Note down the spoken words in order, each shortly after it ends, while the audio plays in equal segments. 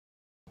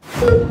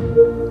Hi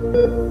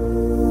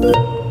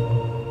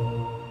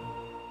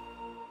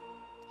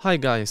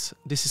guys,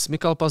 this is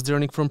Mikal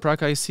Pazdernik from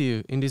Prague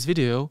ICU. In this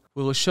video,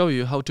 we will show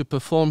you how to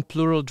perform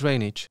pleural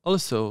drainage.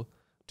 Also,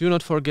 do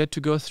not forget to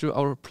go through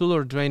our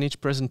pleural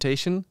drainage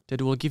presentation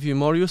that will give you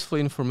more useful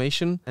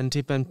information and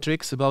tips and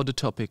tricks about the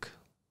topic.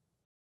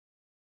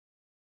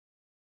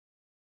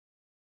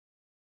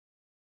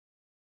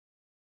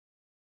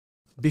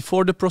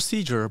 Before the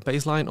procedure,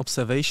 baseline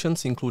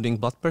observations including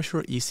blood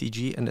pressure,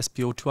 ECG and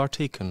SpO2 are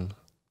taken.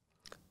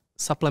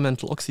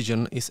 Supplemental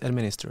oxygen is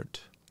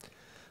administered.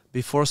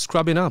 Before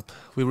scrubbing up,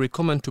 we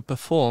recommend to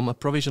perform a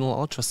provisional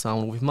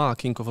ultrasound with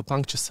marking of a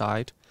puncture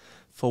site,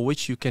 for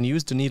which you can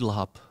use the needle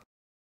hub.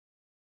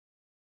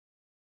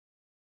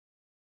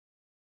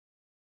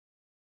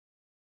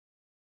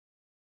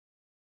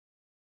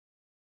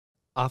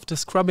 After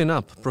scrubbing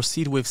up,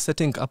 proceed with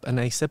setting up an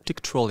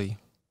aseptic trolley.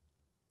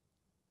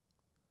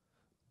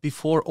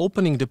 Before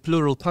opening the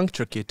pleural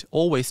puncture kit,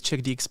 always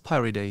check the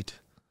expiry date.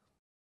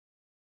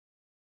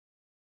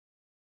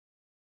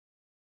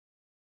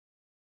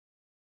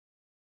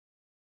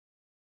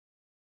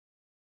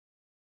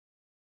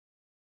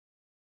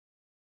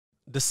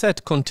 The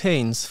set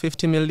contains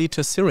 50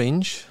 milliliter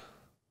syringe,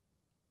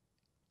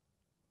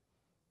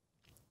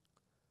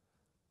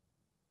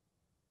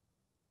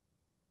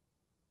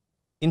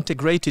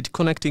 integrated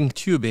connecting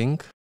tubing,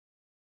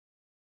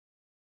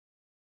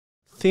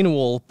 thin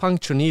wall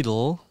puncture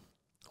needle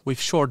with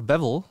short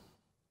bevel,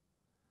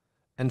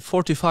 and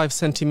 45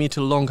 cm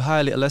long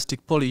highly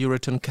elastic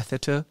polyurethane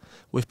catheter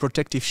with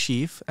protective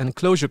sheath and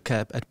closure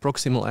cap at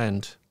proximal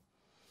end.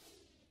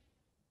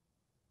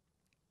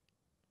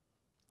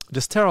 The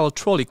sterile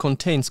trolley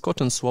contains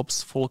cotton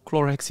swabs for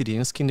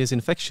chlorhexidine, skin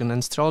disinfection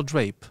and sterile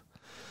drape,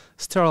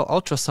 sterile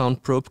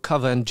ultrasound probe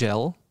cover and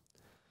gel,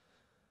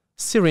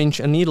 syringe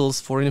and needles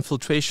for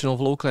infiltration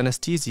of local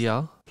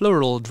anesthesia,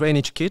 pleural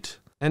drainage kit,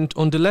 and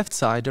on the left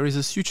side there is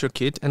a suture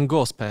kit and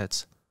gauze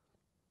pads.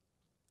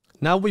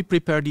 Now we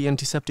prepare the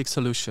antiseptic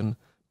solution.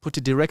 Put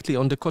it directly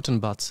on the cotton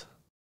buds.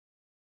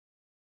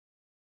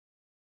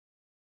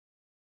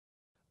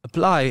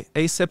 Apply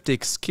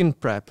aseptic skin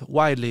prep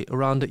widely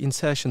around the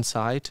insertion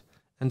site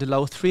and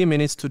allow 3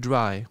 minutes to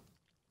dry.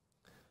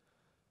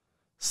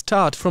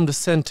 Start from the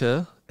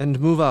center and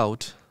move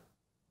out.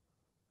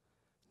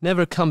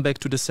 Never come back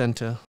to the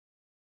center.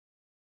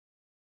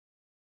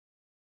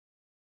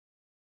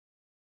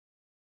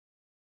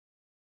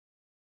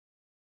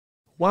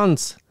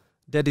 Once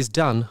that is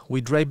done, we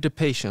drape the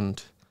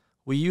patient.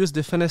 We use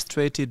the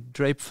fenestrated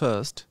drape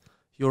first.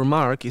 Your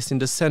mark is in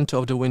the center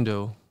of the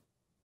window.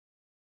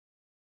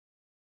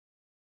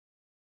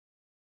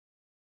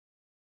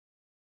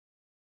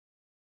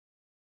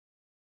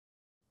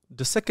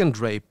 The second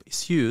drape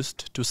is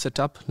used to set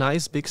up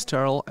nice big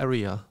sterile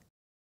area.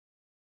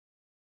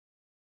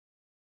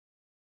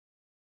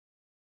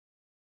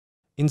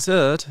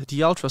 Insert the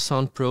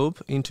ultrasound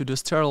probe into the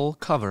sterile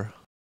cover.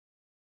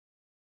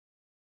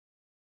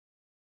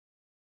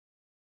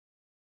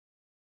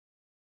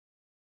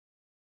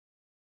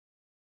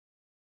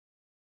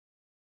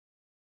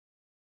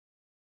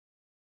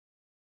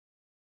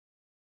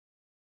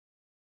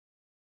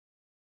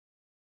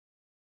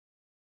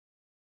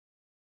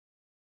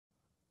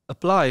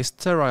 Apply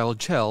sterile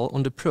gel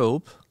on the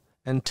probe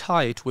and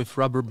tie it with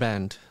rubber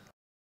band.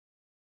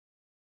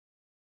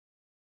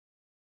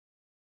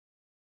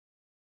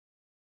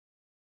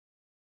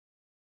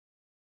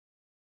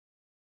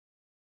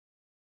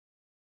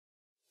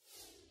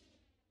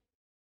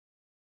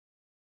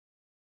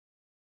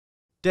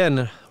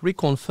 Then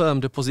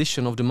reconfirm the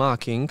position of the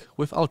marking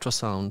with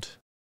ultrasound.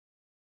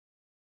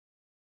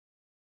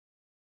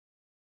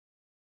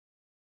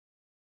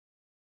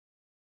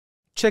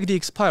 Check the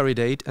expiry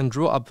date and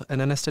draw up an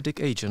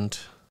anesthetic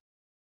agent.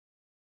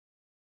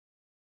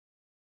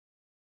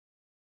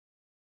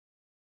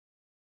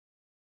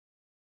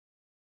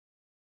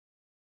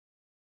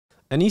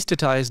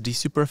 Anesthetize the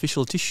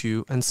superficial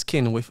tissue and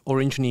skin with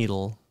orange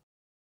needle.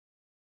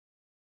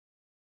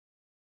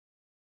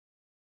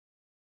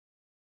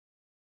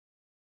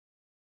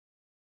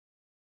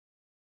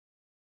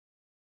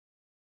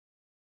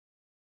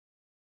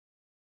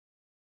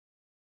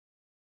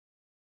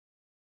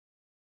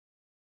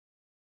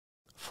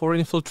 For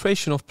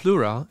infiltration of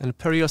pleura and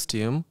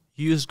periosteum,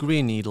 use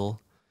green needle.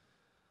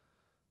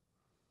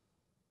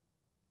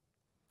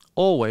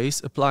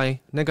 Always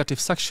apply negative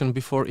suction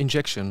before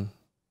injection.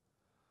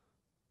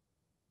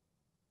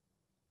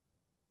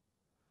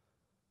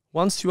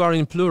 Once you are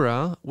in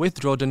pleura,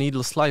 withdraw the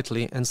needle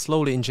slightly and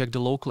slowly inject the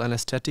local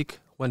anesthetic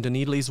when the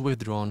needle is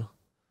withdrawn.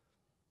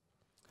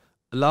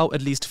 Allow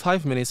at least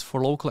 5 minutes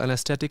for local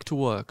anesthetic to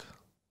work.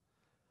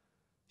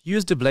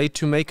 Use the blade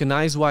to make a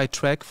nice wide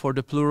track for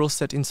the pleural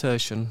set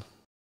insertion.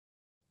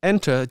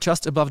 Enter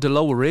just above the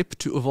lower rib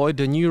to avoid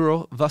the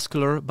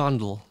neurovascular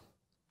bundle.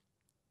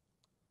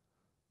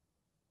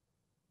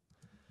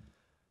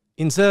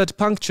 Insert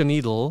puncture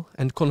needle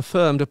and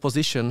confirm the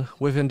position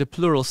within the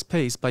pleural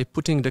space by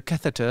putting the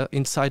catheter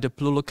inside the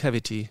pleural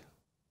cavity.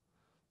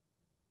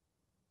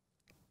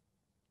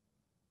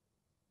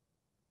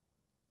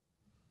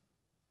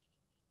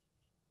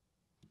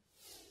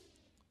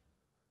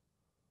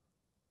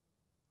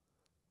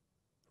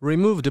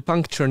 Remove the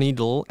puncture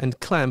needle and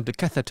clamp the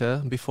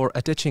catheter before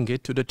attaching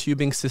it to the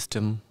tubing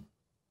system.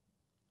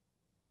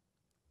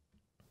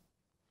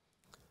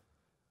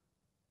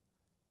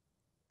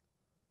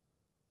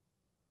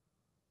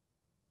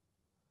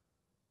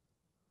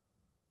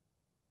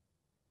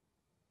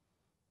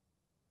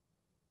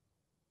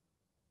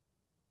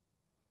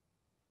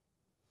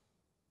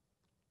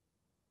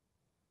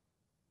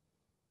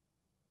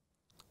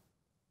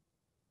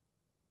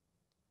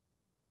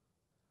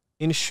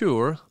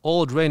 Ensure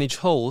all drainage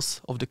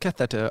holes of the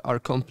catheter are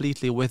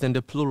completely within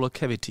the pleural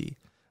cavity.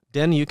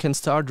 Then you can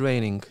start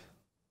draining.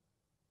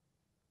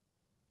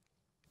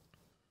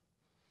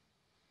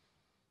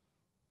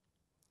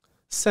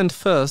 Send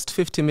first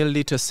 50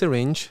 milliliter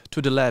syringe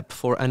to the lab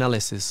for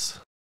analysis.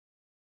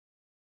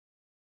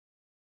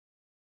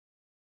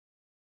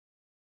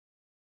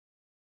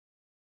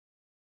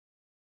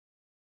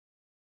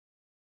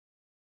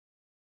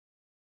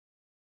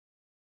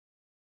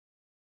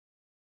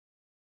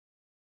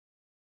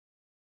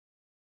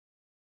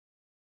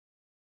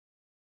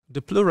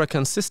 The pleura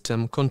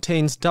system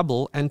contains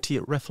double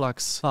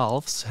anti-reflux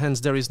valves, hence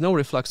there is no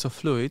reflux of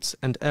fluids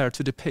and air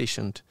to the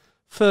patient.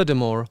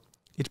 Furthermore,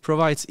 it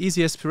provides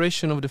easy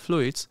aspiration of the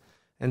fluids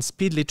and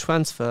speedily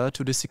transfer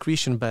to the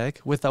secretion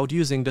bag without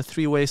using the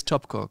three-way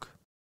stopcock.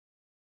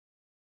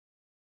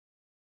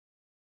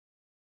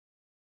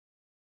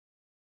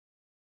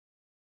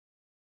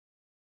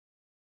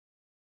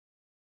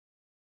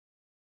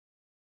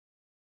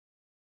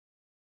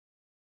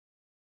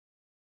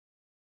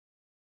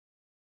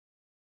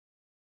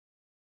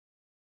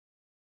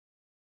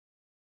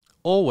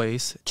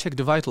 Always check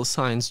the vital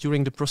signs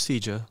during the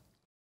procedure.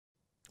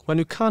 When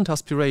you can't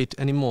aspirate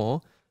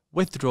anymore,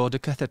 withdraw the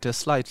catheter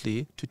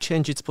slightly to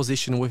change its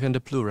position within the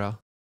pleura.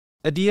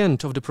 At the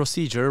end of the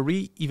procedure,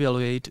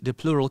 re-evaluate the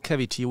pleural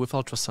cavity with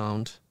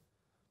ultrasound.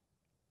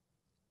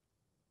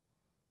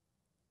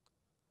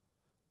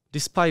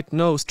 Despite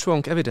no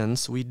strong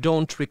evidence, we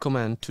don't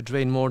recommend to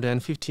drain more than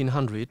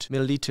 1500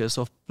 milliliters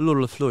of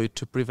pleural fluid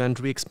to prevent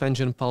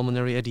re-expansion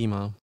pulmonary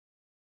edema.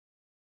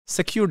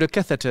 Secure the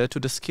catheter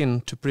to the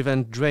skin to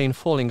prevent drain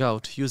falling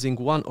out using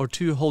 1 or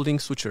 2 holding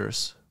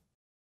sutures.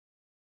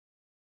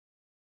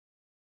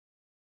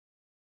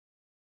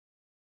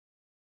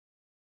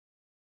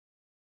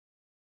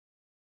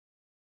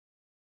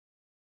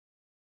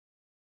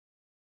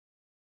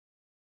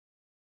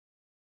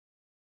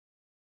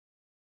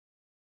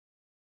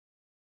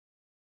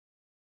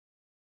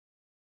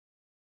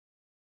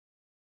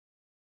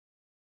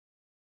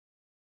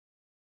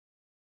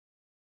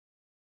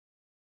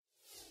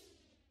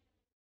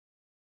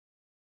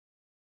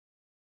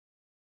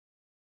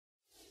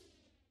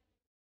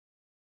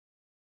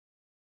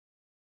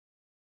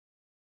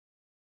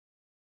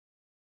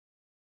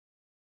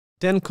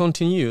 Then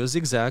continue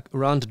zigzag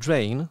around the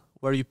drain,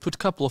 where you put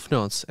couple of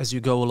knots as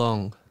you go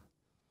along.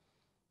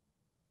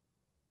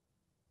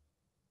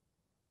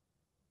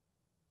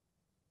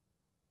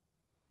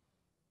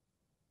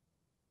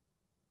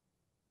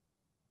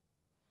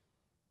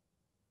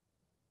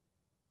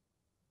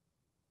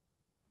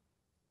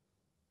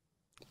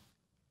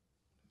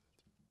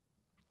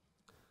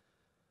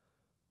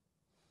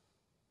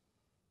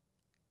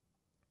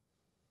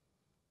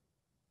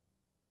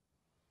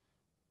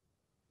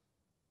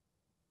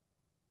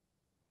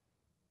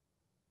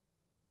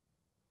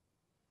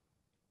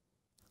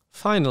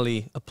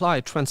 Finally, apply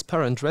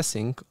transparent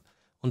dressing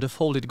on the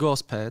folded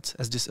gauze pads,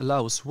 as this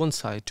allows one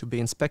side to be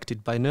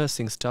inspected by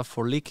nursing staff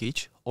for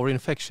leakage or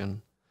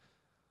infection.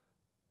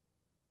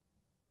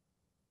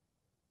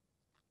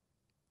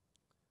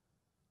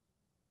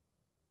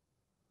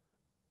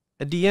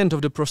 At the end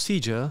of the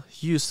procedure,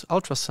 use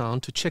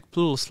ultrasound to check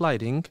pleural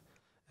sliding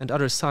and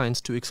other signs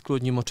to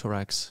exclude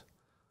pneumothorax.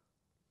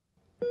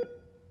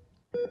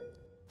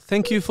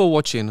 Thank you for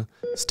watching.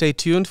 Stay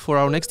tuned for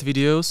our next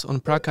videos on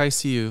Prac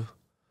ICU.